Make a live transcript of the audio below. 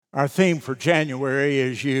Our theme for January,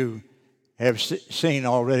 as you have seen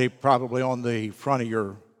already probably on the front of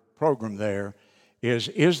your program there,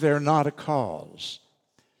 is there not a cause?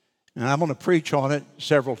 And I'm going to preach on it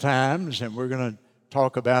several times, and we're going to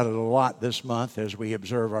talk about it a lot this month as we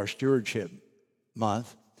observe our stewardship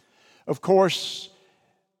month. Of course,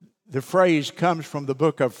 the phrase comes from the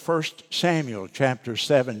book of 1 Samuel, chapter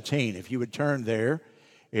 17. If you would turn there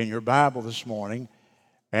in your Bible this morning,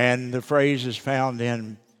 and the phrase is found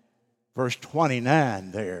in verse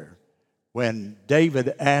 29 there, when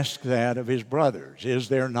David asked that of his brothers, is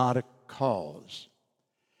there not a cause?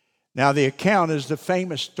 Now, the account is the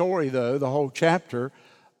famous story, though, the whole chapter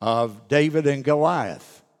of David and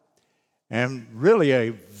Goliath. And really a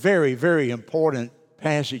very, very important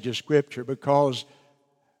passage of Scripture, because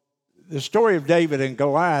the story of David and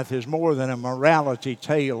Goliath is more than a morality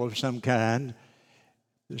tale of some kind.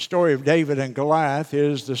 The story of David and Goliath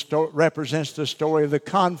represents the story of the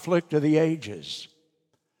conflict of the ages,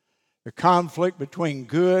 the conflict between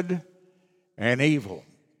good and evil,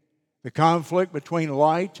 the conflict between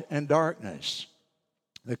light and darkness,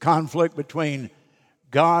 the conflict between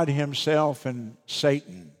God Himself and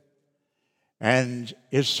Satan. And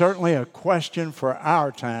it's certainly a question for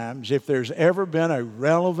our times. If there's ever been a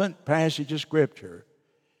relevant passage of Scripture,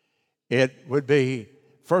 it would be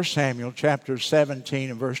 1 Samuel chapter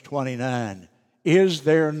 17 and verse 29. Is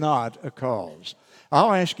there not a cause?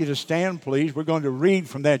 I'll ask you to stand, please. We're going to read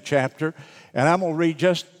from that chapter, and I'm going to read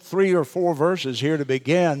just 3 or 4 verses here to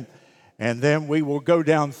begin, and then we will go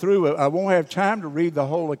down through it. I won't have time to read the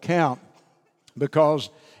whole account because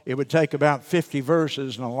it would take about 50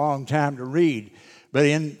 verses and a long time to read. But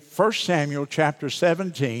in 1 Samuel chapter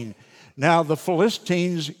 17, now the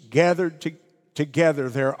Philistines gathered together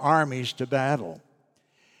their armies to battle.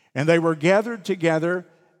 And they were gathered together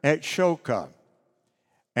at Shoka.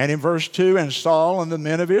 And in verse 2, and Saul and the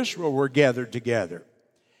men of Israel were gathered together.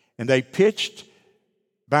 And they pitched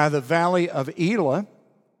by the valley of Elah,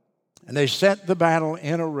 and they set the battle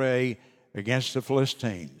in array against the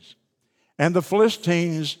Philistines. And the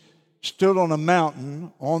Philistines stood on a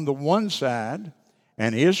mountain on the one side,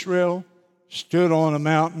 and Israel stood on a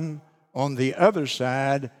mountain on the other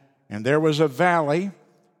side, and there was a valley.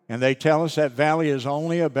 And they tell us that valley is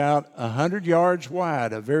only about 100 yards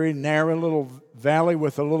wide, a very narrow little valley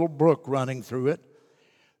with a little brook running through it.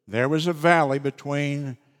 There was a valley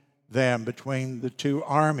between them, between the two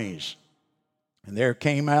armies. And there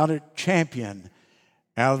came out a champion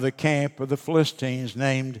out of the camp of the Philistines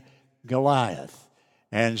named Goliath.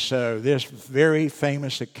 And so this very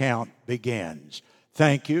famous account begins.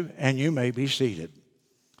 Thank you, and you may be seated.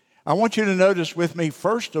 I want you to notice with me,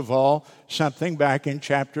 first of all, something back in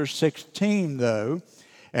chapter 16, though.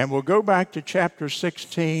 And we'll go back to chapter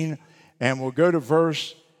 16, and we'll go to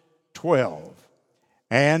verse 12.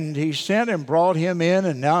 And he sent and brought him in,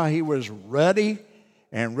 and now he was ruddy.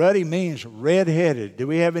 And ruddy means red-headed. Do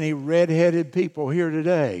we have any red-headed people here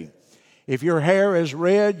today? If your hair is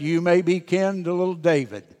red, you may be kin to little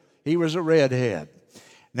David. He was a redhead.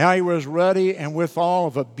 Now he was ruddy and withal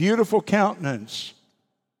of a beautiful countenance.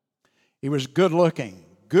 He was good-looking,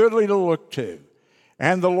 goodly to look to.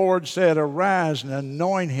 And the Lord said, arise and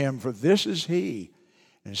anoint him, for this is he.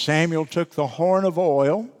 And Samuel took the horn of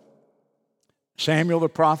oil, Samuel the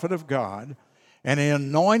prophet of God, and he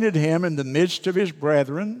anointed him in the midst of his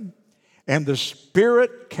brethren. And the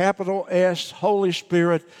Spirit, capital S, Holy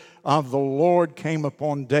Spirit of the Lord came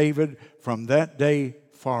upon David from that day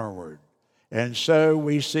forward. And so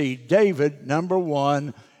we see David, number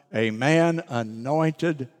one, a man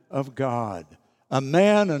anointed of God. A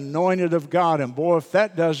man anointed of God. And boy, if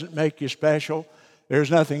that doesn't make you special,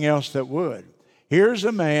 there's nothing else that would. Here's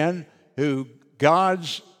a man who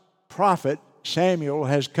God's prophet Samuel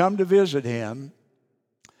has come to visit him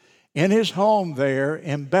in his home there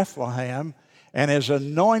in Bethlehem and has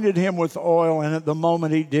anointed him with oil, and at the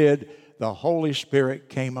moment he did, the Holy Spirit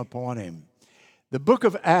came upon him. The book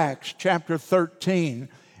of Acts, chapter 13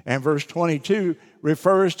 and verse 22,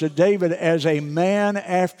 refers to David as a man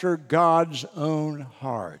after God's own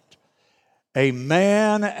heart. A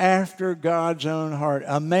man after God's own heart.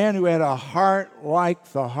 A man who had a heart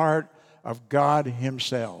like the heart of God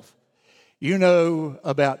Himself. You know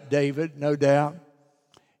about David, no doubt.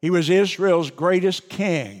 He was Israel's greatest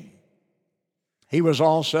king. He was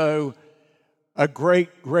also a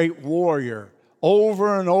great, great warrior.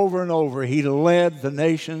 Over and over and over, he led the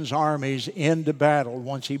nation's armies into battle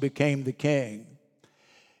once he became the king.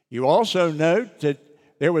 You also note that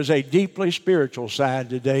there was a deeply spiritual side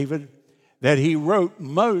to David, that he wrote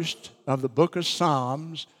most of the book of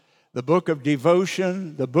Psalms, the book of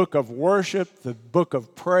devotion, the book of worship, the book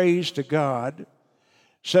of praise to God.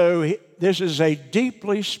 So this is a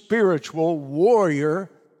deeply spiritual warrior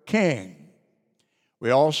king.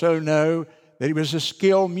 We also know that he was a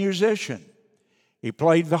skilled musician. He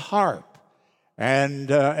played the harp,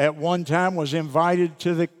 and at one time was invited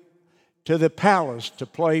to the palace to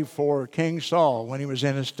play for King Saul when he was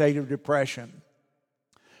in a state of depression.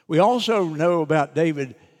 We also know about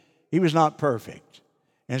David, he was not perfect.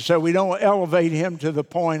 And so we don't elevate him to the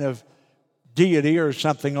point of deity or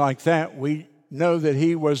something like that. We know that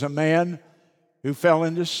he was a man who fell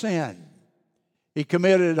into sin. He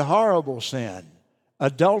committed a horrible sin,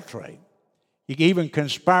 adultery. He even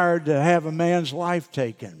conspired to have a man's life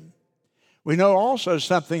taken. We know also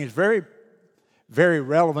something that's very, very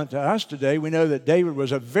relevant to us today. We know that David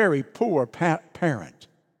was a very poor parent.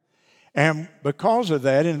 And because of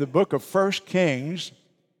that, in the book of 1 Kings,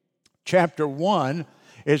 chapter 1,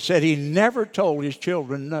 it said he never told his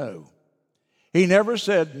children no. He never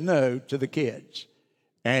said no to the kids.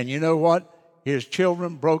 And you know what? His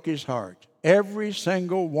children broke his heart. Every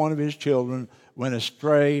single one of his children went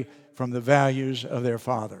astray from the values of their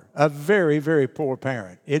father. A very, very poor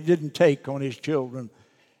parent. It didn't take on his children.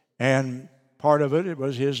 And part of it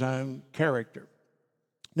was his own character.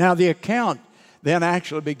 Now, the account then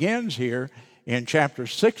actually begins here in chapter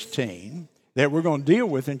 16 that we're going to deal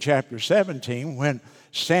with in chapter 17 when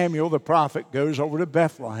Samuel the prophet goes over to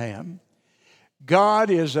Bethlehem. God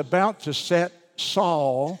is about to set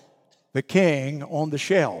Saul, the king, on the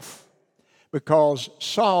shelf because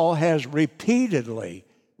Saul has repeatedly,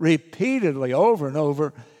 over and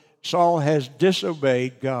over, Saul has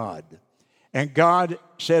disobeyed God. And God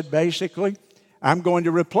said basically, I'm going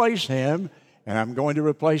to replace him, and I'm going to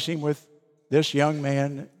replace him with this young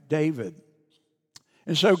man, David.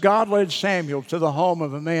 And so God led Samuel to the home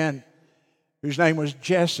of a man whose name was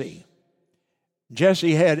Jesse.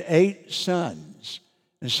 Jesse had 8 sons.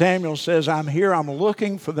 And Samuel says, I'm here, I'm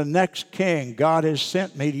looking for the next king. God has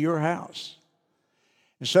sent me to your house.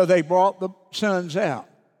 And so they brought the sons out,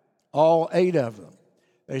 all 8 of them.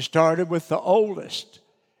 They started with the oldest.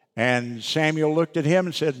 And Samuel looked at him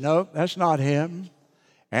and said, no, that's not him.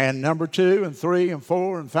 And number 2 and 3 and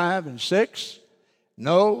 4 and 5 and 6,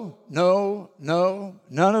 no,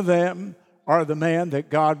 none of them are the man that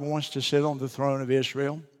God wants to sit on the throne of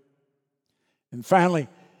Israel. And finally,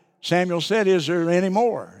 Samuel said, is there any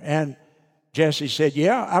more? And Jesse said,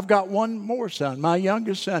 yeah, I've got one more son, my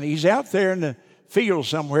youngest son. He's out there in the field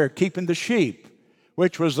somewhere keeping the sheep,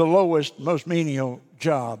 which was the lowest, most menial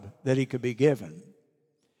job that he could be given.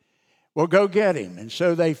 Well, go get him. And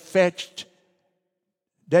so they fetched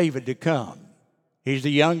David to come. He's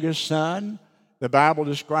the youngest son. The Bible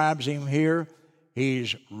describes him here.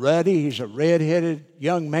 He's ruddy. He's a red-headed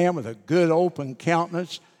young man with a good open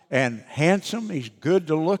countenance and handsome. He's good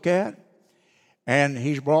to look at. And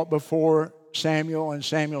he's brought before Samuel, and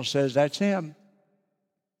Samuel says, that's him.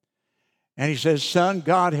 And he says, son,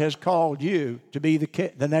 God has called you to be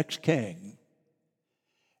the next king.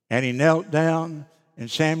 And he knelt down, and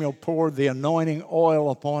Samuel poured the anointing oil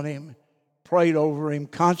upon him, prayed over him,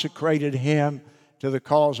 consecrated him to the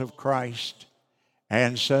cause of Christ.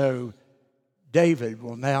 And so David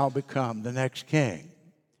will now become the next king.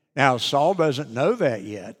 Now, Saul doesn't know that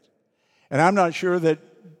yet. And I'm not sure that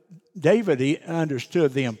David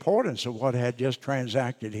understood the importance of what had just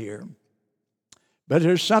transacted here. But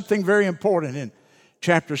there's something very important in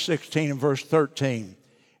chapter 16 and verse 13.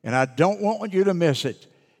 And I don't want you to miss it.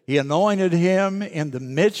 He anointed him in the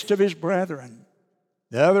midst of his brethren.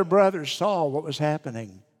 The other brothers saw what was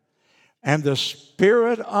happening. And the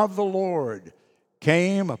Spirit of the Lord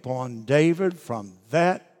came upon David from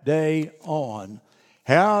that day on.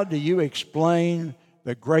 How do you explain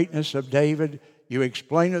the greatness of David? You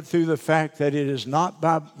explain it through the fact that it is not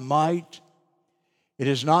by might, it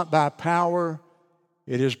is not by power,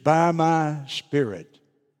 it is by my Spirit.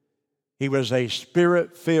 He was a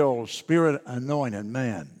Spirit-filled, Spirit-anointed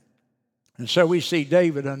man. And so we see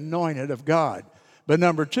David anointed of God. But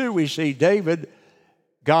number 2, we see David,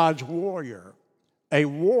 God's warrior, a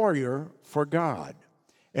warrior for God.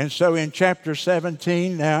 And so in chapter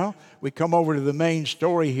 17 now, we come over to the main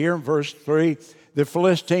story here in verse 3. The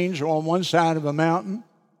Philistines are on one side of a mountain.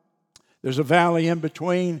 There's a valley in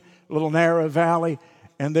between, a little narrow valley,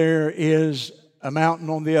 and there is a mountain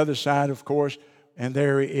on the other side, of course, and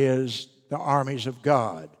there is the armies of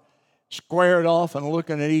God. Squared off and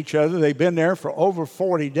looking at each other. They've been there for over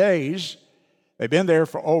 40 days. They've been there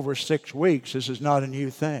for over 6 weeks. This is not a new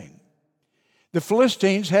thing. The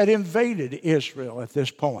Philistines had invaded Israel at this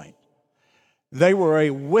point. They were a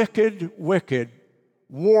wicked,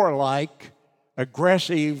 warlike,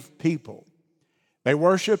 aggressive people. They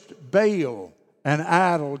worshiped Baal, an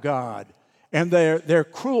idol god, And their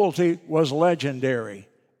cruelty was legendary.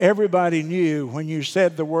 Everybody knew when you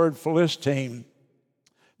said the word Philistine,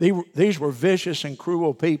 these were vicious and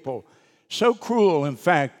cruel people. So cruel, in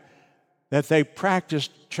fact, that they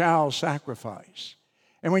practiced child sacrifice.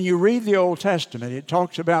 And when you read the Old Testament, it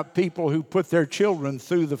talks about people who put their children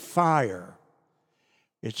through the fire.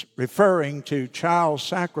 It's referring to child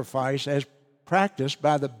sacrifice as practiced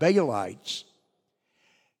by the Baalites.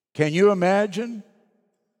 Can you imagine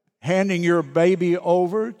handing your baby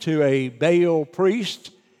over to a Baal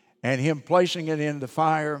priest and him placing it in the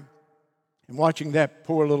fire and watching that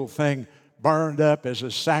poor little thing burned up as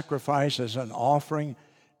a sacrifice, as an offering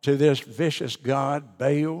to this vicious god,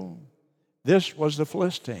 Baal? This was the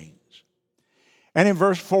Philistines. And in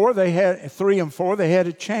verse 4, 3 and 4, they had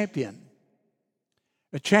a champion.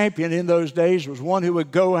 A champion in those days was one who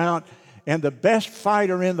would go out, and the best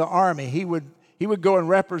fighter in the army, he would go and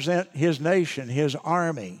represent his nation, his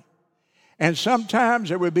army. And sometimes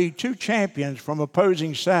there would be two champions from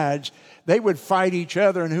opposing sides. They would fight each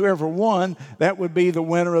other, and whoever won, that would be the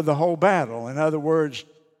winner of the whole battle. In other words,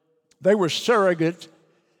 they were surrogate,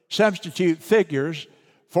 substitute figures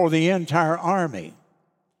for the entire army.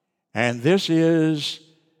 And this is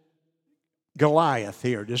Goliath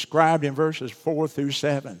here, described in verses 4 through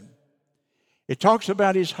 7. It talks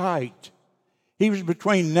about his height. He was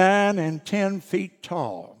between 9 and 10 feet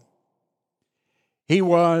tall. He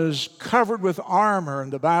was covered with armor,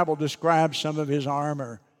 and the Bible describes some of his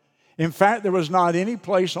armor. In fact, there was not any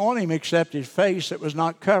place on him except his face that was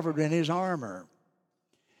not covered in his armor.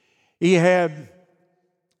 He had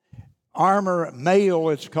armor mail,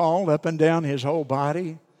 it's called, up and down his whole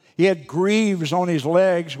body. He had greaves on his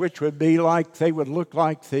legs, which would be like, they would look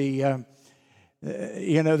like they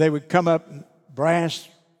would come up brass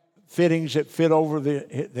fittings that fit over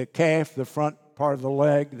the calf, the front part of the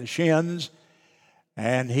leg, the shins.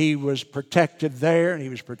 And he was protected there, and he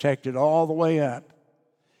was protected all the way up.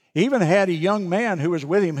 He even had a young man who was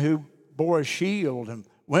with him who bore a shield and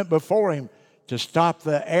went before him to stop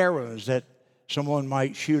the arrows that someone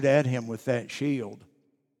might shoot at him with that shield.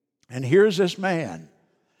 And here's this man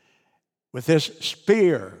with this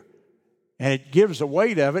spear, and it gives the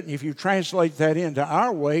weight of it. And if you translate that into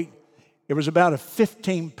our weight, it was about a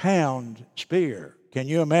 15-pound spear. Can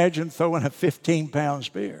you imagine throwing a 15-pound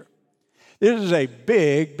spear? This is a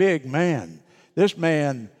big, big man. This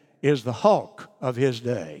man is the Hulk of his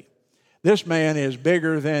day. This man is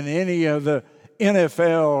bigger than any of the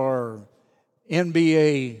NFL or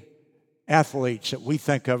NBA athletes that we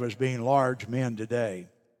think of as being large men today.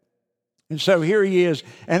 And so here he is.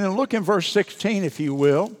 And then look in verse 16, if you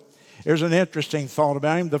will. There's an interesting thought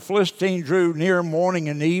about him. The Philistine drew near morning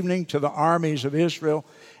and evening to the armies of Israel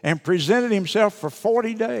and presented himself for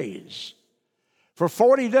 40 days. For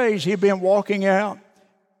 40 days he'd been walking out,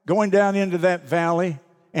 going down into that valley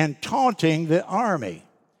and taunting the army.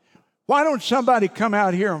 Why don't somebody come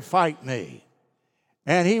out here and fight me?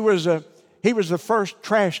 And he was the first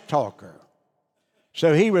trash talker.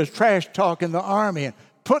 So he was trash talking the army and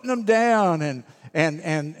putting them down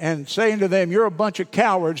and saying to them, "You're a bunch of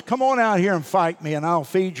cowards. Come on out here and fight me, and I'll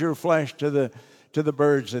feed your flesh to the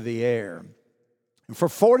birds of the air." And for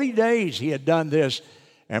 40 days he had done this.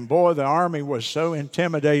 And boy, the army was so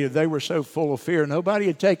intimidated. They were so full of fear. Nobody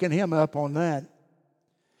had taken him up on that.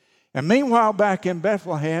 And meanwhile, back in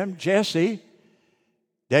Bethlehem, Jesse,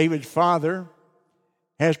 David's father,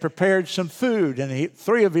 has prepared some food. And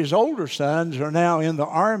 3 of his older sons are now in the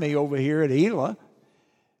army over here at Elah.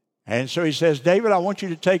 And so he says, "David, I want you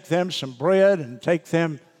to take them some bread and take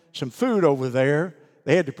them some food over there."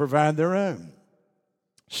 They had to provide their own.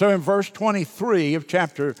 So in verse 23 of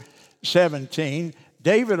chapter 17,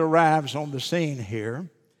 David arrives on the scene here,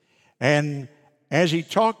 and as he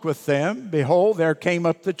talked with them, behold, there came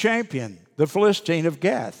up the champion, the Philistine of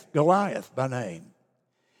Gath, Goliath by name.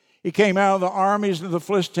 He came out of the armies of the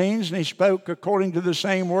Philistines, and he spoke according to the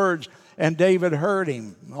same words, and David heard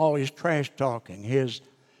him, all his trash talking, his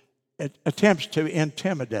attempts to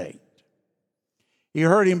intimidate. He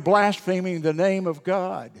heard him blaspheming the name of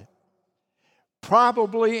God.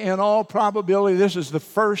 Probably, in all probability, this is the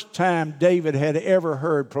first time David had ever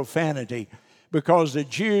heard profanity, because the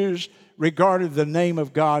Jews regarded the name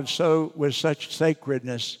of God with such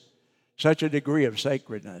sacredness, such a degree of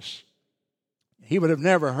sacredness. He would have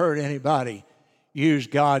never heard anybody use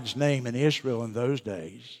God's name in Israel in those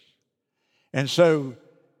days. And so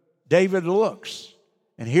David looks,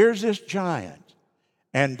 and here's this giant,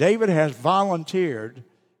 and David has volunteered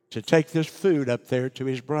to take this food up there to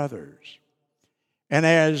his brothers. And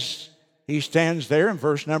as he stands there in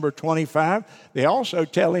verse number 25, they also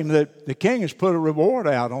tell him that the king has put a reward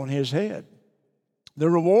out on his head. The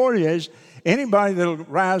reward is anybody that'll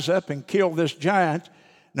rise up and kill this giant,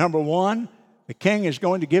 number one, the king is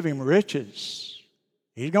going to give him riches.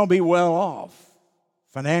 He's going to be well off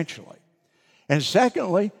financially. And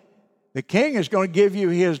secondly, the king is going to give you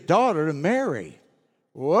his daughter to marry.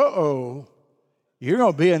 Whoa, you're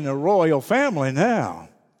going to be in the royal family now.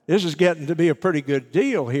 This is getting to be a pretty good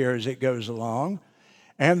deal here as it goes along.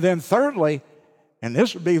 And then thirdly, and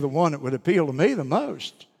this would be the one that would appeal to me the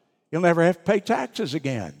most, you'll never have to pay taxes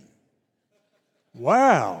again.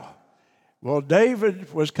 Wow. Well,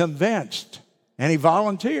 David was convinced, and he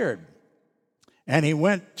volunteered. And he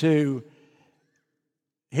went to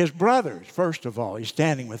his brothers, first of all. He's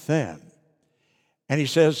standing with them. And he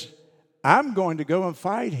says, I'm going to go and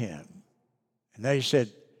fight him. And they said,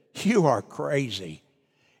 you are crazy.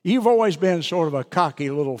 You've always been sort of a cocky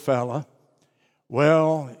little fella.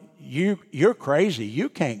 Well, you're crazy. You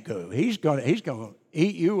can't go. He's going to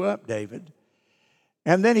eat you up, David.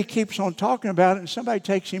 And then he keeps on talking about it, and somebody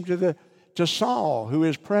takes him to Saul, who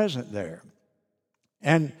is present there.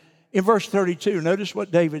 And in verse 32, notice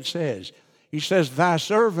what David says. He says, thy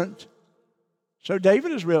servant. So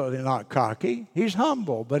David is really not cocky. He's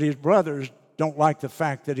humble, but his brothers don't like the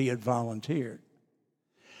fact that he had volunteered.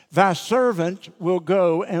 Thy servant will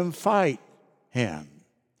go and fight him.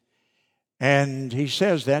 And he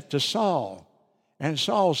says that to Saul. And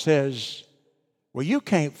Saul says, well, you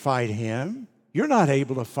can't fight him. You're not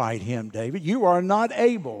able to fight him, David. You are not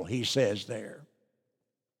able, he says there.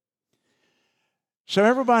 So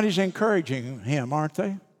everybody's encouraging him, aren't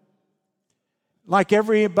they? Like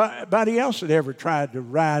everybody else that ever tried to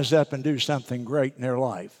rise up and do something great in their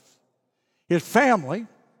life. His family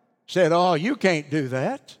said, oh, you can't do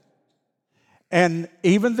that. And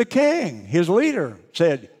even the king, his leader,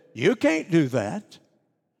 said, you can't do that.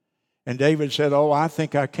 And David said, oh, I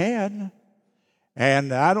think I can.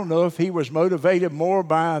 And I don't know if he was motivated more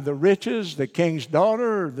by the riches, the king's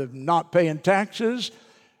daughter, or the not paying taxes.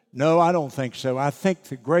 No, I don't think so. I think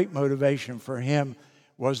the great motivation for him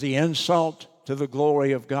was the insult to the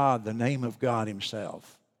glory of God, the name of God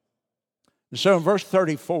himself. And so in verse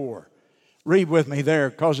 34, read with me there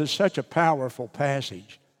because it's such a powerful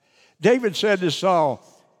passage. David said to Saul,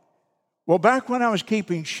 well, back when I was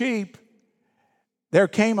keeping sheep, there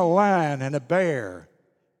came a lion and a bear,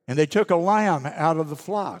 and they took a lamb out of the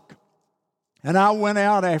flock. And I went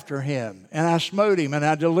out after him, and I smote him, and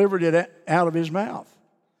I delivered it out of his mouth.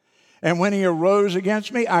 And when he arose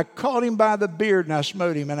against me, I caught him by the beard, and I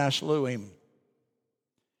smote him, and I slew him.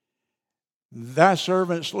 Thy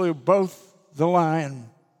servant slew both the lion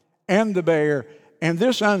and the bear, and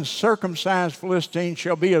this uncircumcised Philistine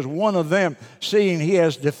shall be as one of them, seeing he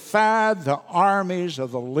has defied the armies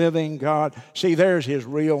of the living God. See, there's his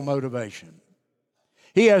real motivation.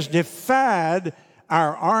 He has defied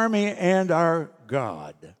our army and our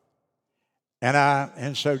God.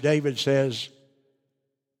 And so David says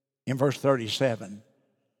in verse 37,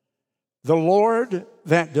 the Lord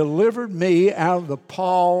that delivered me out of the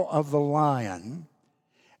paw of the lion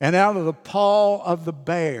and out of the paw of the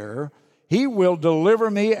bear, he will deliver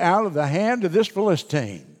me out of the hand of this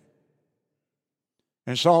Philistine.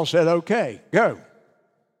 And Saul said, okay, go.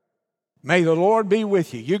 May the Lord be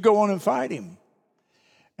with you. You go on and fight him.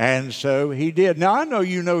 And so he did. Now, I know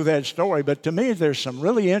you know that story, but to me, there's some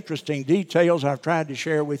really interesting details I've tried to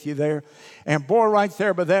share with you there. And boy, right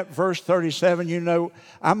there by that verse 37, you know,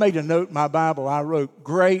 I made a note in my Bible. I wrote,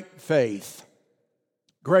 great faith.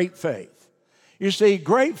 Great faith. You see,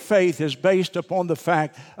 great faith is based upon the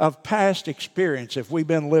fact of past experience if we've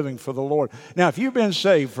been living for the Lord. Now, if you've been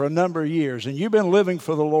saved for a number of years and you've been living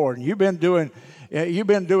for the Lord and you've been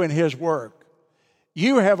doing his work,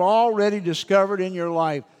 you have already discovered in your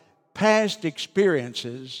life past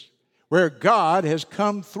experiences where God has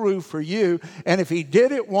come through for you. And if he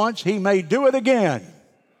did it once, he may do it again.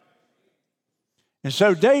 And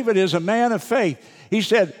so David is a man of faith. He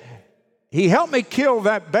said, he helped me kill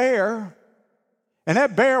that bear. And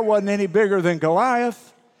that bear wasn't any bigger than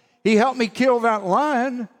Goliath. He helped me kill that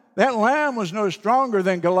lion. That lion was no stronger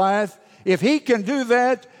than Goliath. If he can do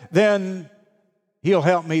that, then he'll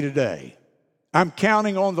help me today. I'm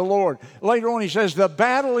counting on the Lord. Later on he says, the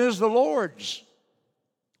battle is the Lord's.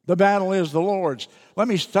 The battle is the Lord's. Let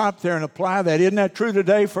me stop there and apply that. Isn't that true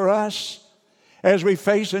today for us? As we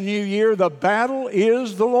face a new year, the battle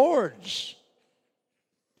is the Lord's.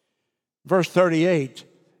 Verse 38,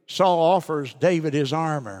 Saul offers David his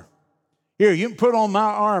armor. Here, you can put on my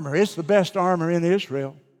armor. It's the best armor in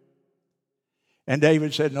Israel. And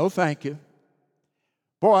David said, no, thank you.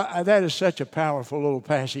 Boy, that is such a powerful little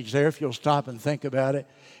passage there if you'll stop and think about it.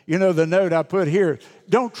 You know, the note I put here,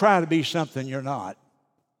 don't try to be something you're not.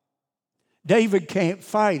 David can't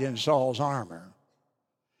fight in Saul's armor.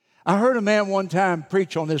 I heard a man one time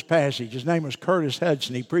preach on this passage. His name was Curtis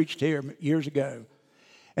Hudson. He preached here years ago.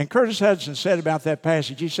 And Curtis Hudson said about that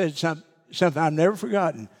passage, he said something I've never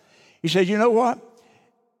forgotten. He said, you know what?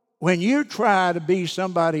 When you try to be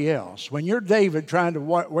somebody else, when you're David trying to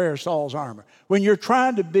wear Saul's armor, when you're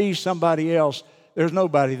trying to be somebody else, there's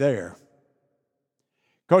nobody there.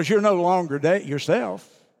 Because you're no longer yourself.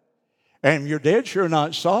 And you're dead sure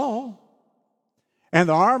not Saul. And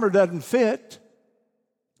the armor doesn't fit.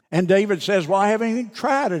 And David says, well, I haven't even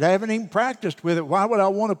tried it. I haven't even practiced with it. Why would I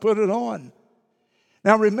want to put it on?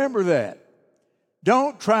 Now remember that.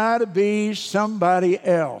 Don't try to be somebody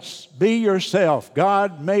else. Be yourself.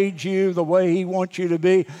 God made you the way He wants you to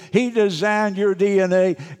be. He designed your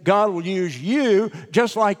DNA. God will use you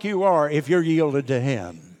just like you are if you're yielded to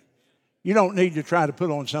Him. You don't need to try to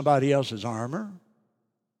put on somebody else's armor.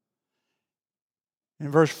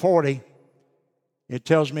 In verse 40, it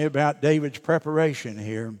tells me about David's preparation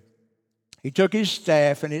here. He took his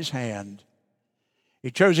staff in his hand.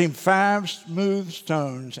 He chose him 5 smooth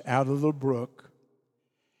stones out of the brook.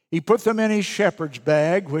 He put them in his shepherd's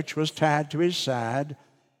bag, which was tied to his side,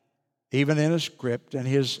 even in a script, and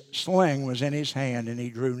his sling was in his hand, and he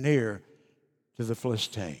drew near to the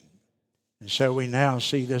Philistine. And so we now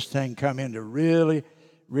see this thing come into really,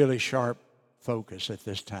 really sharp focus at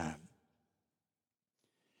this time.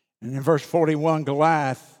 And in verse 41,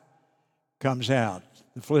 Goliath comes out.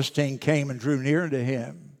 The Philistine came and drew near to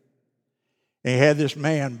him. And he had this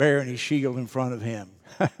man bearing his shield in front of him.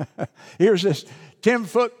 Here's this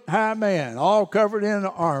 10-foot high man, all covered in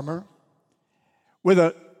armor, with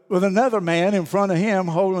another man in front of him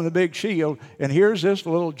holding a big shield. And here's this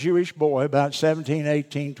little Jewish boy, about 17,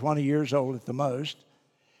 18, 20 years old at the most.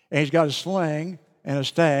 And he's got a sling and a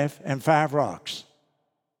staff and 5 rocks.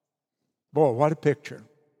 Boy, what a picture.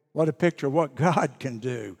 What a picture of what God can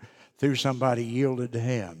do through somebody yielded to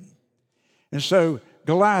Him. And so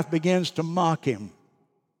Goliath begins to mock him.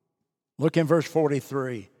 Look in verse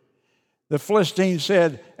 43. The Philistine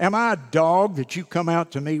said, am I a dog that you come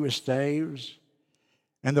out to me with staves?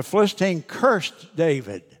 And the Philistine cursed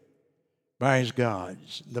David by his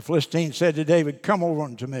gods. The Philistine said to David, come over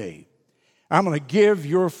unto me. I'm going to give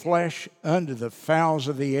your flesh unto the fowls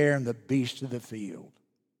of the air and the beasts of the field.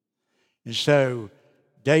 And so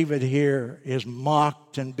David here is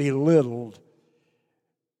mocked and belittled.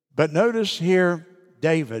 But notice here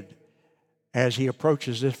David as he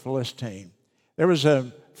approaches this Philistine. There was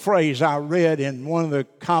a phrase I read in one of the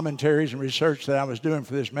commentaries and research that I was doing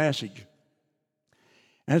for this message.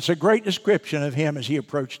 And it's a great description of him as he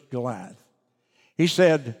approached Goliath. He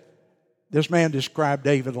said, this man described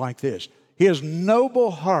David like this. His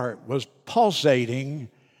noble heart was pulsating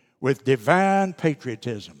with divine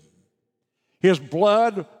patriotism. His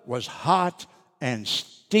blood was hot and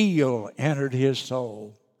steel entered his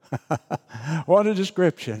soul. What a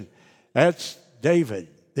description. That's David,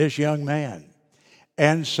 this young man.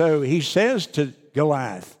 And so he says to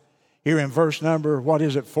Goliath, here in verse number,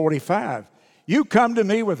 45? You come to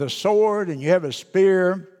me with a sword and you have a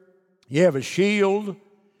spear, you have a shield.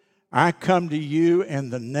 I come to you in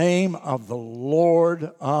the name of the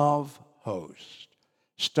Lord of hosts.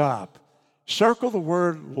 Stop. Circle the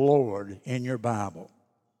word Lord in your Bible.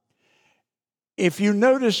 If you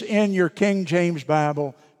notice in your King James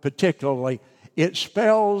Bible particularly, it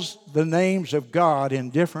spells the names of God in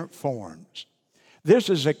different forms. This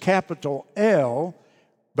is a capital L,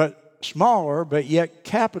 but smaller, but yet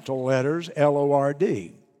capital letters,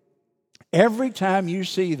 L-O-R-D. Every time you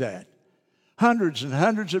see that, hundreds and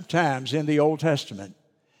hundreds of times in the Old Testament,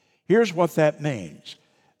 here's what that means.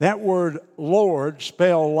 That word Lord,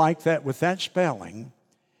 spelled like that with that spelling,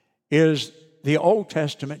 is the Old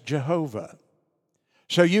Testament Jehovah.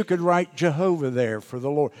 So you could write Jehovah there for the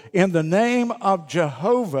Lord. In the name of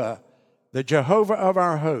Jehovah, the Jehovah of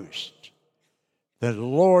our host, the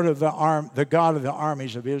Lord of the God of the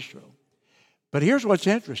armies of Israel. But here's what's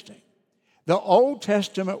interesting. The Old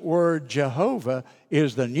Testament word Jehovah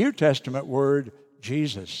is the New Testament word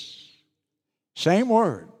Jesus. Same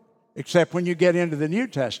word, except when you get into the New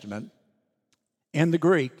Testament, in the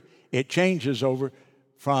Greek, it changes over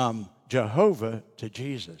from Jehovah to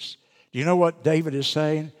Jesus. Do you know what David is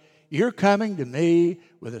saying? You're coming to me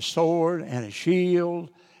with a sword and a shield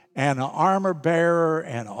and an armor bearer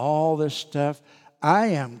and all this stuff. I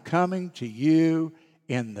am coming to you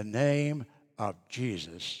in the name of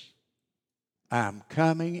Jesus. I'm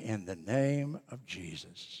coming in the name of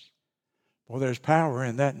Jesus. Well, there's power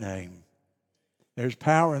in that name. There's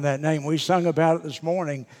power in that name. We sung about it this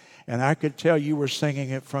morning, and I could tell you were singing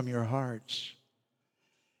it from your hearts.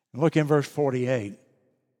 Look in verse 48.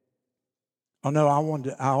 Oh, no,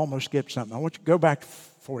 I almost skipped something. I want you to go back to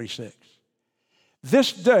 46.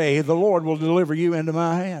 This day the Lord will deliver you into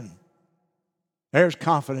my hand. There's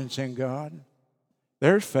confidence in God.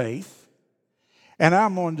 There's faith. And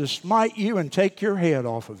I'm going to smite you and take your head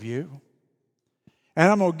off of you.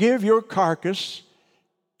 And I'm going to give your carcass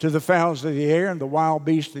to the fowls of the air and the wild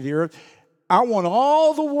beasts of the earth. I want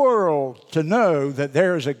all the world to know that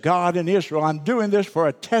there is a God in Israel. I'm doing this for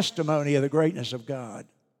a testimony of the greatness of God.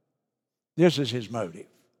 This is his motive.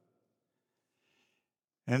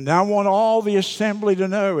 And I want all the assembly to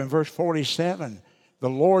know in verse 47, the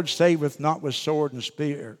Lord saveth not with sword and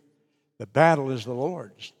spear. The battle is the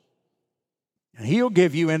Lord's. And he'll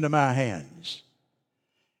give you into my hands.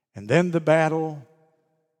 And then the battle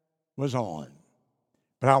was on.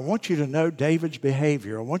 But I want you to know David's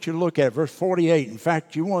behavior. I want you to look at verse 48. In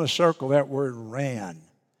fact, you want to circle that word ran.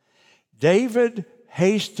 David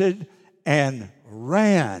hasted and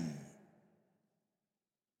ran.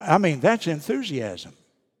 I mean, that's enthusiasm.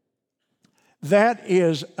 That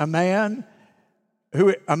is a man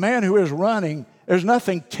who is running. There's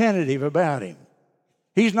nothing tentative about him.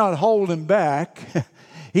 He's not holding back.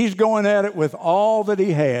 He's going at it with all that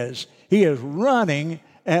he has. He is running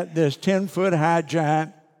at this 10-foot high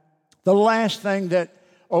giant. The last thing that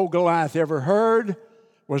old Goliath ever heard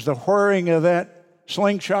was the whirring of that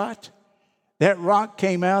slingshot. That rock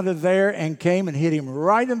came out of there and came and hit him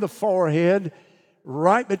right in the forehead,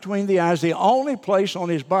 right between the eyes, the only place on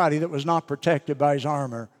his body that was not protected by his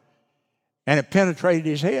armor. And it penetrated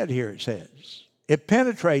his head here, it says. It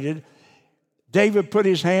penetrated. David put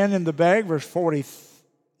his hand in the bag, verse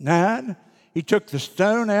 49. He took the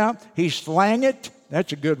stone out. He slang it.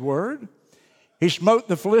 That's a good word. He smote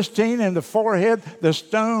the Philistine in the forehead. The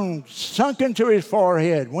stone sunk into his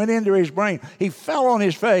forehead, went into his brain. He fell on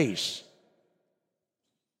his face.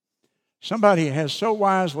 Somebody has so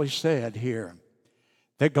wisely said here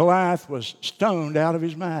that Goliath was stoned out of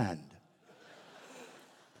his mind.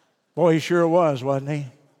 Boy, he sure was, wasn't he?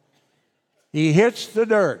 He hits the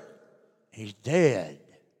dirt. He's dead.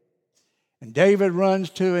 And David runs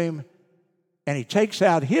to him, and he takes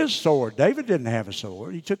out his sword. David didn't have a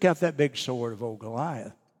sword. He took out that big sword of old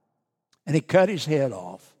Goliath, and he cut his head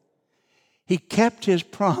off. He kept his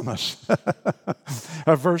promise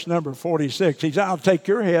of verse number 46. He said, I'll take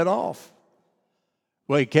your head off.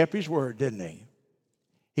 Well, he kept his word, didn't he?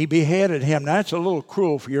 He beheaded him. Now, that's a little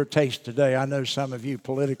cruel for your taste today. I know some of you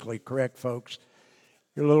politically correct folks,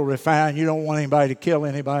 you're a little refined. You don't want anybody to kill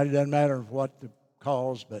anybody. It doesn't matter what the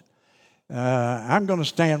cause. But I'm going to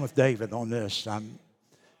stand with David on this. I'm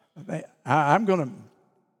going to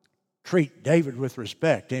treat David with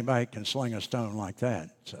respect. Anybody can sling a stone like that.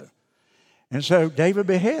 So David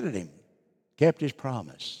beheaded him, kept his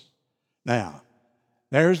promise. Now,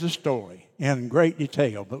 there's the story in great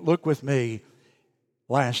detail. But look with me.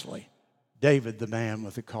 Lastly, David, the man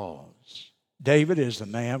with a cause. David is the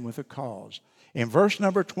man with a cause. In verse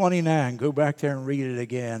number 29, go back there and read it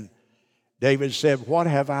again. David said, what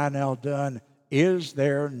have I now done? Is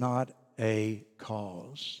there not a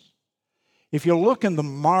cause? If you look in the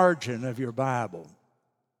margin of your Bible,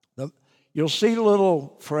 you'll see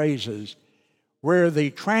little phrases where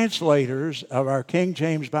the translators of our King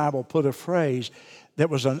James Bible put a phrase that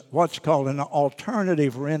was what's called an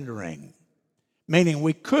alternative rendering. Meaning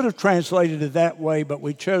we could have translated it that way, but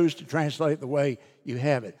we chose to translate it the way you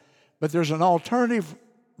have it. But there's an alternative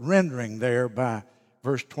rendering there by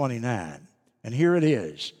verse 29. And here it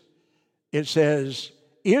is. It says,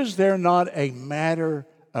 is there not a matter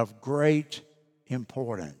of great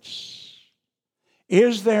importance?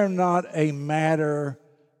 Is there not a matter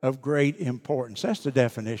of great importance? That's the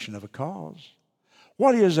definition of a cause.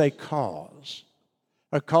 What is a cause?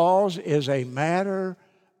 A cause is a matter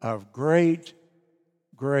of great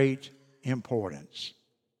importance.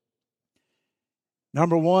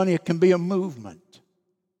 Number one, it can be a movement.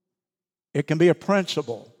 It can be a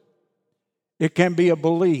principle. It can be a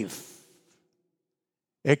belief.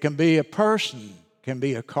 It can be a person, can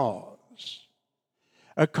be a cause.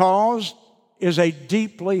 A cause is a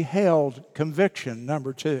deeply held conviction,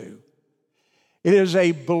 number two. It is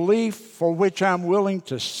a belief for which I'm willing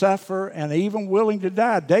to suffer and even willing to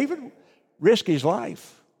die. David risked his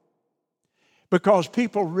life because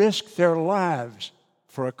people risk their lives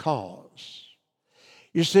for a cause.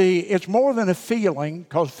 You see, it's more than a feeling,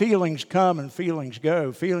 because feelings come and feelings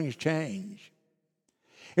go. Feelings change.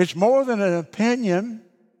 It's more than an opinion.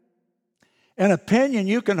 An opinion,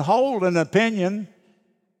 you can hold an opinion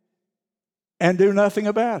and do nothing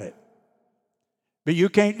about it. But you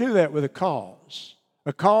can't do that with a cause.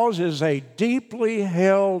 A cause is a deeply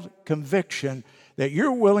held conviction that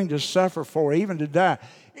you're willing to suffer for, even to die.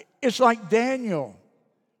 It's like Daniel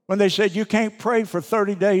when they said you can't pray for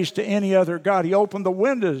 30 days to any other God. He opened the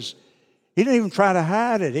windows. He didn't even try to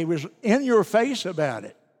hide it. He was in your face about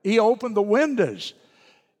it. He opened the windows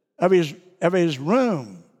of his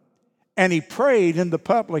room, and he prayed in the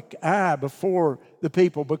public eye before the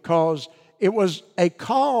people because it was a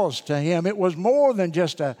cause to him. It was more than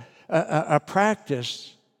just a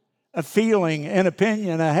practice, a feeling, an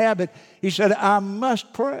opinion, a habit. He said, I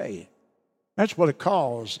must pray. That's what a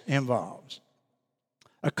cause involves.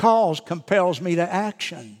 A cause compels me to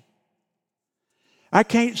action. I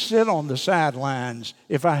can't sit on the sidelines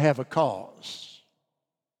if I have a cause.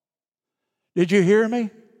 Did you hear me?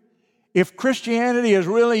 If Christianity is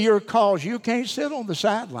really your cause, you can't sit on the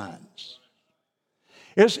sidelines.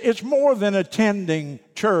 It's more than attending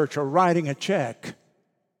church or writing a check,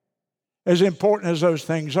 as important as those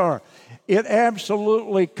things are. It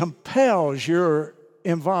absolutely compels your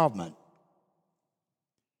involvement.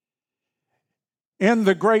 In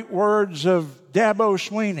the great words of Dabo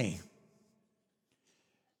Sweeney,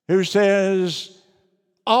 who says,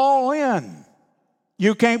 all in.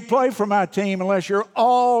 You can't play for my team unless you're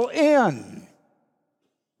all in.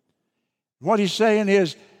 What he's saying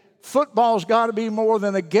is, football's got to be more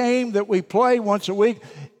than a game that we play once a week.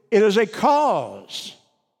 It is a cause.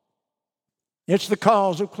 It's the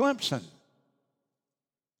cause of Clemson.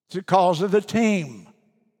 It's the cause of the team.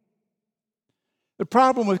 The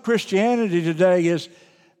problem with Christianity today is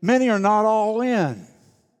many are not all in.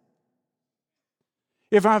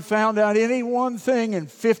 If I've found out any one thing in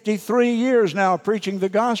 53 years now of preaching the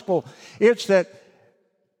gospel, it's that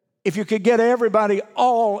if you could get everybody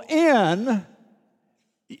all in,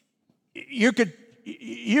 you could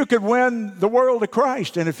win the world to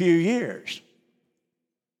Christ in a few years.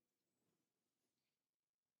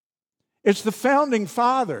 It's the founding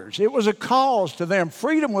fathers. It was a cause to them.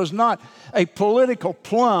 Freedom was not a political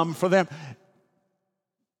plum for them.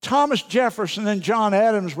 Thomas Jefferson and John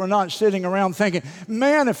Adams were not sitting around thinking,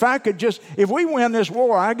 man, if we win this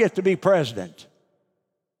war, I get to be president.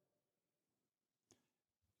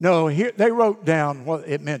 No, they wrote down what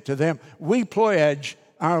it meant to them. We pledge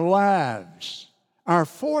our lives, our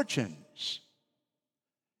fortunes,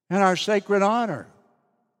 and our sacred honor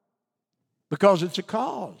because it's a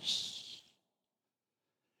cause.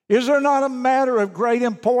 Is there not a matter of great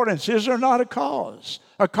importance? Is there not a cause?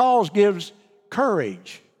 A cause gives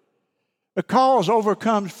courage. A cause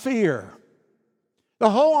overcomes fear. The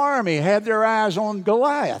whole army had their eyes on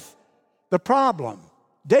Goliath, the problem.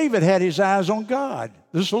 David had his eyes on God,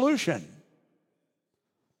 the solution.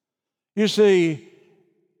 You see,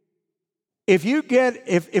 if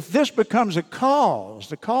this becomes a cause,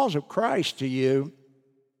 the cause of Christ to you,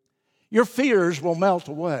 your fears will melt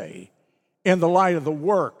away in the light of the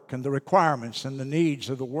work and the requirements and the needs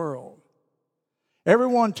of the world.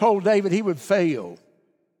 Everyone told David he would fail.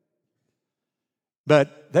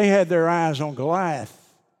 But they had their eyes on Goliath.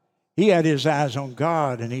 He had his eyes on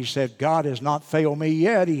God, and he said, God has not failed me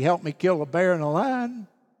yet. He helped me kill a bear and a lion.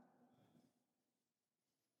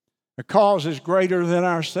 A cause is greater than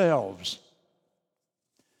ourselves.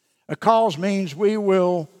 A cause means we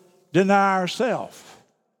will deny ourselves.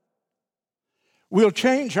 We'll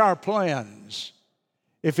change our plans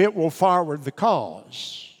if it will forward the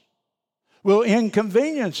cause. We'll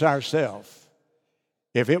inconvenience ourselves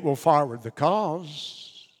if it will forward the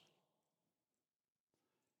cause.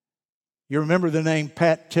 You remember the name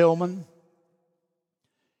Pat Tillman?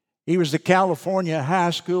 He was the California high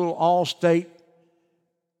school all-state,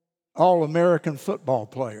 all-American football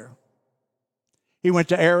player. He went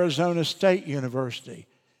to Arizona State University,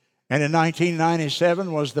 and in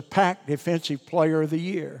 1997 was the PAC Defensive Player of the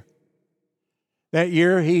Year. That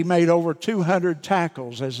year, he made over 200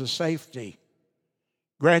 tackles as a safety.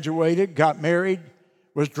 Graduated, got married,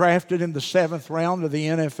 was drafted in the 7th round of the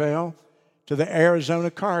NFL to the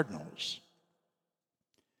Arizona Cardinals.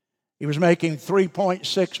 He was making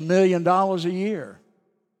 $3.6 million a year.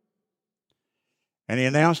 And he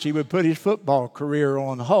announced he would put his football career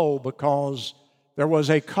on hold because there was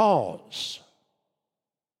a cause.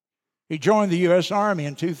 He joined the U.S. Army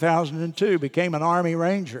in 2002, became an Army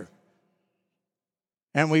Ranger.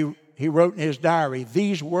 And he wrote in his diary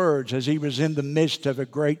these words as he was in the midst of a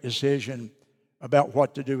great decision about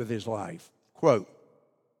what to do with his life. Quote,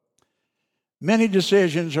 many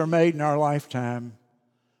decisions are made in our lifetime,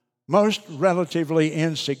 most relatively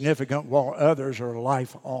insignificant, while others are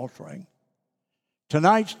life-altering.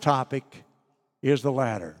 Tonight's topic is the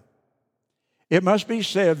latter. It must be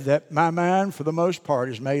said that my mind, for the most part,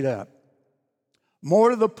 is made up. More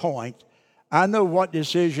to the point, I know what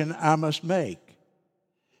decision I must make.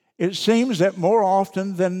 It seems that more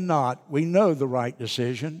often than not, we know the right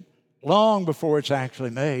decision, long before it's actually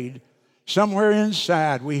made, somewhere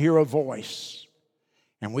inside we hear a voice,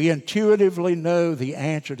 and we intuitively know the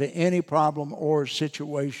answer to any problem or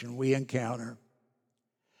situation we encounter.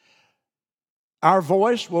 Our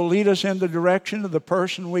voice will lead us in the direction of the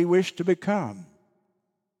person we wish to become.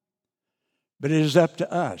 But it is up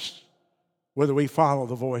to us whether we follow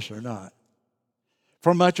the voice or not.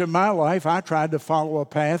 For much of my life, I tried to follow a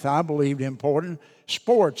path I believed important.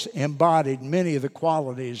 Sports embodied many of the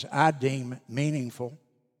qualities I deem meaningful: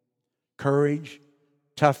 courage,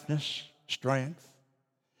 toughness, strength.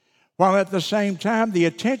 While at the same time, the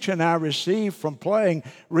attention I received from playing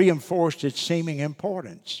reinforced its seeming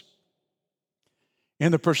importance.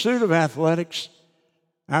 In the pursuit of athletics,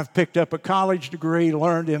 I've picked up a college degree,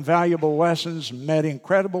 learned invaluable lessons, met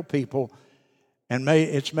incredible people, and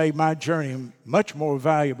it's made my journey much more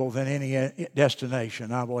valuable than any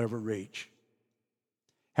destination I will ever reach.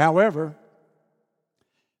 However,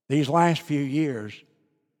 these last few years,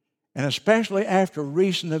 and especially after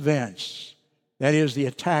recent events, that is, the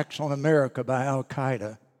attacks on America by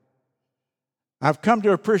Al-Qaeda, I've come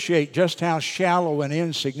to appreciate just how shallow and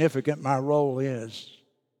insignificant my role is.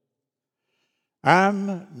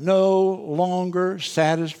 I'm no longer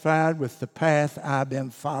satisfied with the path I've been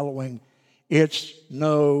following. It's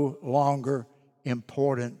no longer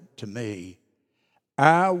important to me.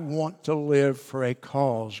 I want to live for a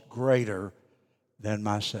cause greater than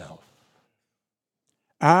myself.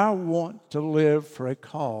 I want to live for a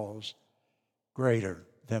cause greater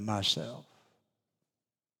than myself.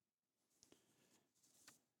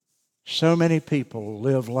 So many people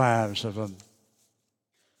live lives of a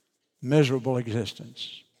miserable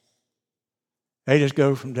existence. They just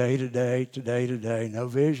go from day to day to day to day. No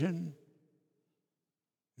vision,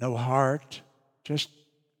 no heart, just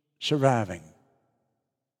surviving.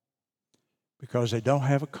 Because they don't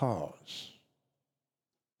have a cause.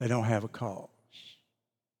 They don't have a cause.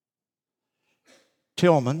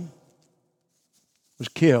 Tillman was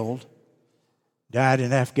killed, died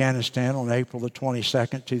in Afghanistan on April the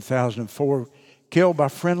 22nd, 2004, killed by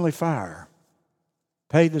friendly fire.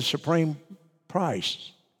 Paid the supreme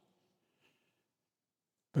price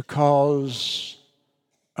because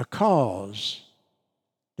a cause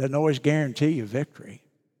doesn't always guarantee you victory,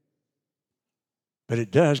 but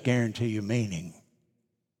it does guarantee you meaning.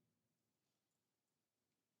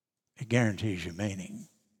 It guarantees you meaning.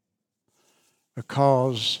 A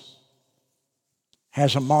cause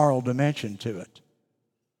has a moral dimension to it.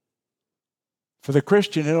 For the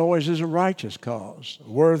Christian, it always is a righteous cause,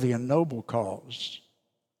 a worthy and noble cause.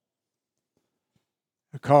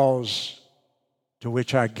 A cause to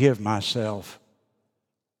which I give myself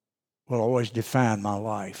will always define my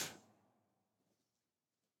life.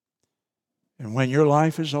 And when your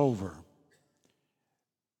life is over,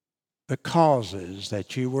 the causes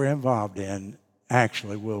that you were involved in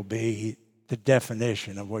actually will be the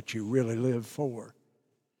definition of what you really lived for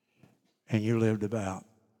and you lived about.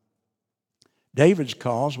 David's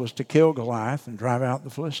cause was to kill Goliath and drive out the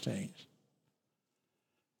Philistines.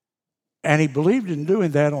 And he believed in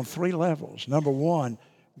doing that on three levels. Number one,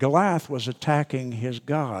 Goliath was attacking his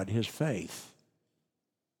God, his faith.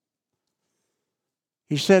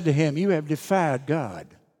 He said to him, "You have defied God,"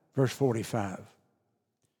 verse 45.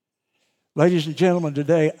 Ladies and gentlemen,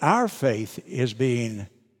 today our faith is being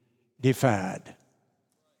defied.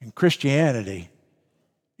 And Christianity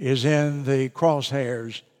is in the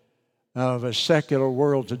crosshairs of a secular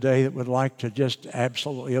world today that would like to just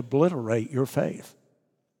absolutely obliterate your faith.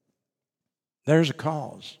 There's a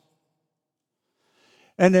cause.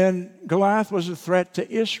 And then Goliath was a threat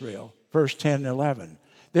to Israel, verse 10 and 11.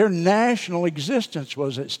 Their national existence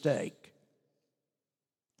was at stake.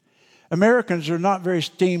 Americans are not very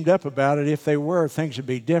steamed up about it. If they were, things would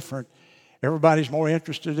be different. Everybody's more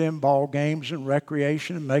interested in ball games and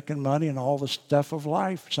recreation and making money and all the stuff of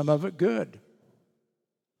life, some of it good.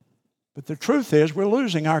 But the truth is, we're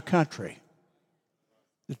losing our country.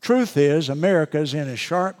 The truth is, America is in a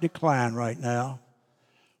sharp decline right now.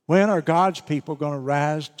 When are God's people going to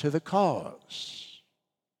rise to the cause?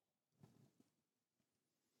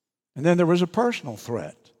 And then there was a personal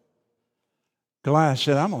threat. Goliath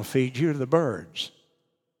said, "I'm going to feed you to the birds."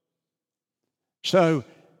 So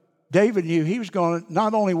David knew he was going to,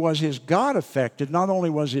 not only was his God affected, not only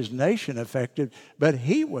was his nation affected, but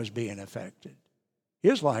he was being affected.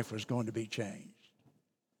 His life was going to be changed.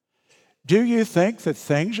 Do you think that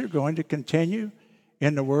things are going to continue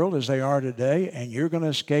in the world as they are today and you're going to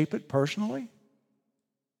escape it personally?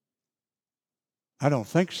 I don't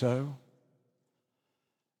think so.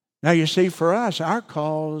 Now, you see, for us, our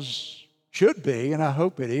cause should be, and I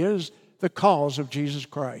hope it is, the cause of Jesus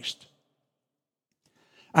Christ.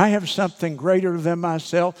 I have something greater than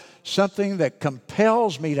myself, something that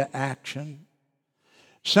compels me to action,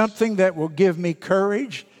 something that will give me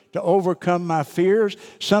courage to overcome my fears,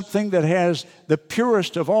 something that has the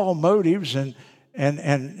purest of all motives and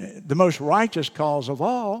the most righteous cause of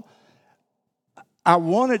all. I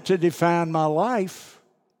want it to define my life.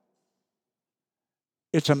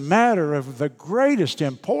 It's a matter of the greatest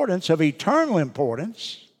importance, of eternal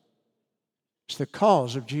importance. It's the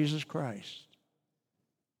cause of Jesus Christ.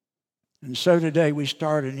 And so today we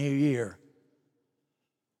start a new year.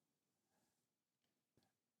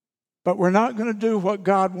 But we're not going to do what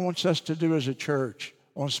God wants us to do as a church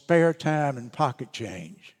on spare time and pocket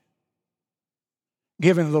change.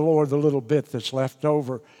 Giving the Lord the little bit that's left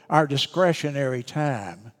over, our discretionary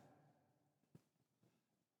time.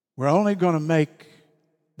 We're only going to make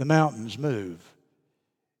the mountains move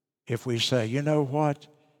if we say, you know what?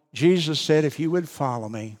 Jesus said, if you would follow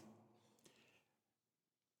me,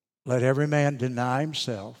 let every man deny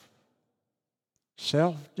himself.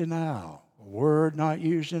 Self-denial, a word not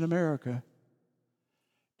used in America.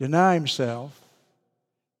 Deny himself,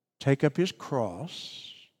 take up his cross,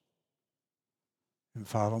 and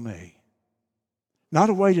follow me. Not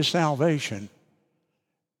a way to salvation,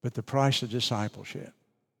 but the price of discipleship.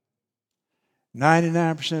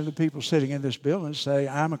 99% of the people sitting in this building say,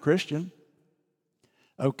 I'm a Christian.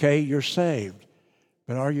 Okay, you're saved,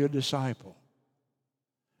 but are you a disciple?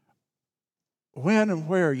 When and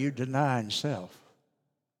where are you denying self?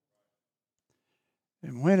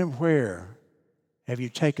 And when and where have you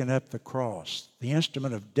taken up the cross, the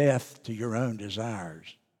instrument of death to your own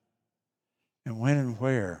desires? And when and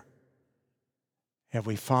where have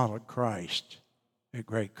we followed Christ at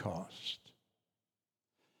great cost?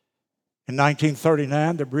 In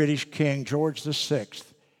 1939, the British King George VI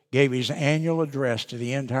gave his annual address to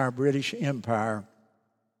the entire British Empire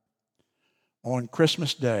on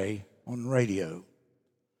Christmas Day on radio.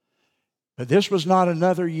 But this was not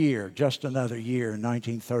another year, just another year in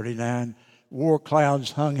 1939. War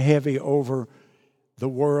clouds hung heavy over the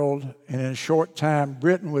world, and in a short time,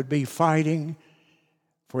 Britain would be fighting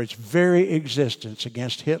for its very existence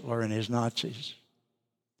against Hitler and his Nazis.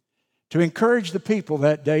 To encourage the people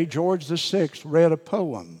that day, George VI read a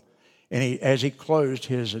poem as he closed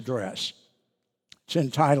his address. It's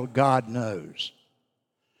entitled, God Knows.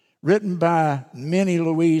 Written by Minnie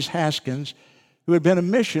Louise Haskins, who had been a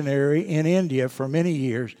missionary in India for many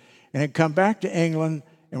years and had come back to England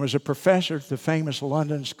and was a professor at the famous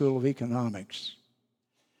London School of Economics.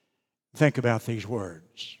 Think about these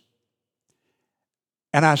words.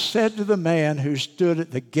 And I said to the man who stood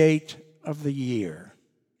at the gate of the year,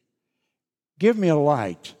 give me a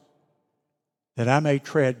light that I may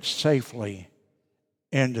tread safely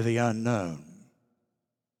into the unknown.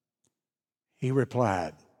 He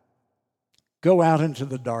replied, go out into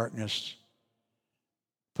the darkness.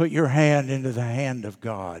 Put your hand into the hand of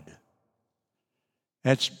God.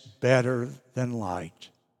 That's better than light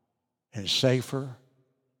and safer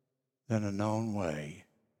than a known way.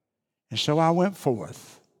 And so I went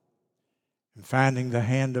forth, and finding the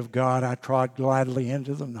hand of God, I trod gladly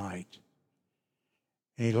into the night.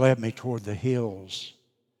 And he led me toward the hills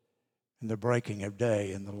and the breaking of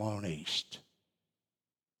day in the lone east.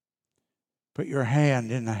 Put your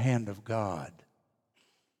hand in the hand of God.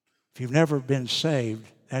 If you've never been saved,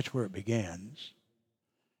 that's where it begins.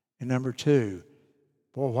 And number two,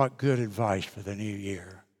 boy, what good advice for the new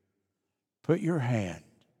year. Put your hand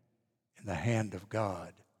in the hand of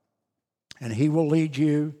God, and he will lead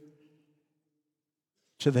you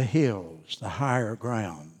to the hills, the higher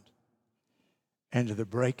ground, and to the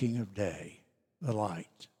breaking of day, the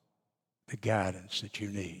light, the guidance that you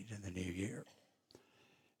need in the new year.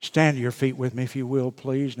 Stand to your feet with me, if you will,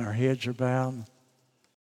 please, and our heads are bowed.